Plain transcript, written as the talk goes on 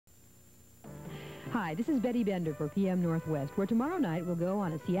Hi, this is Betty Bender for PM Northwest, where tomorrow night we'll go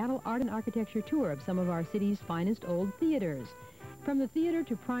on a Seattle art and architecture tour of some of our city's finest old theaters. From the theater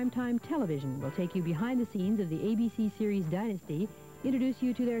to primetime television, we'll take you behind the scenes of the ABC series Dynasty, introduce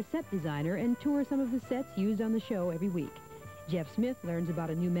you to their set designer, and tour some of the sets used on the show every week. Jeff Smith learns about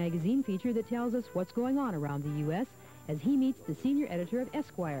a new magazine feature that tells us what's going on around the U.S. as he meets the senior editor of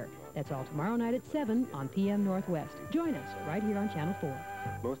Esquire. That's all tomorrow night at 7 on PM Northwest. Join us right here on Channel 4.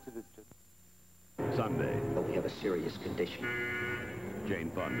 Most of it's just... Sunday. Oh, we have a serious condition.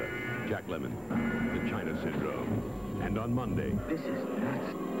 Jane Fonda, Jack Lemmon, the China Syndrome. And on Monday, This is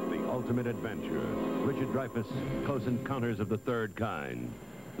nuts. The Ultimate Adventure, Richard Dreyfuss, Close Encounters of the Third Kind.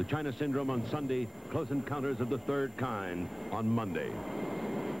 The China Syndrome on Sunday, Close Encounters of the Third Kind on Monday.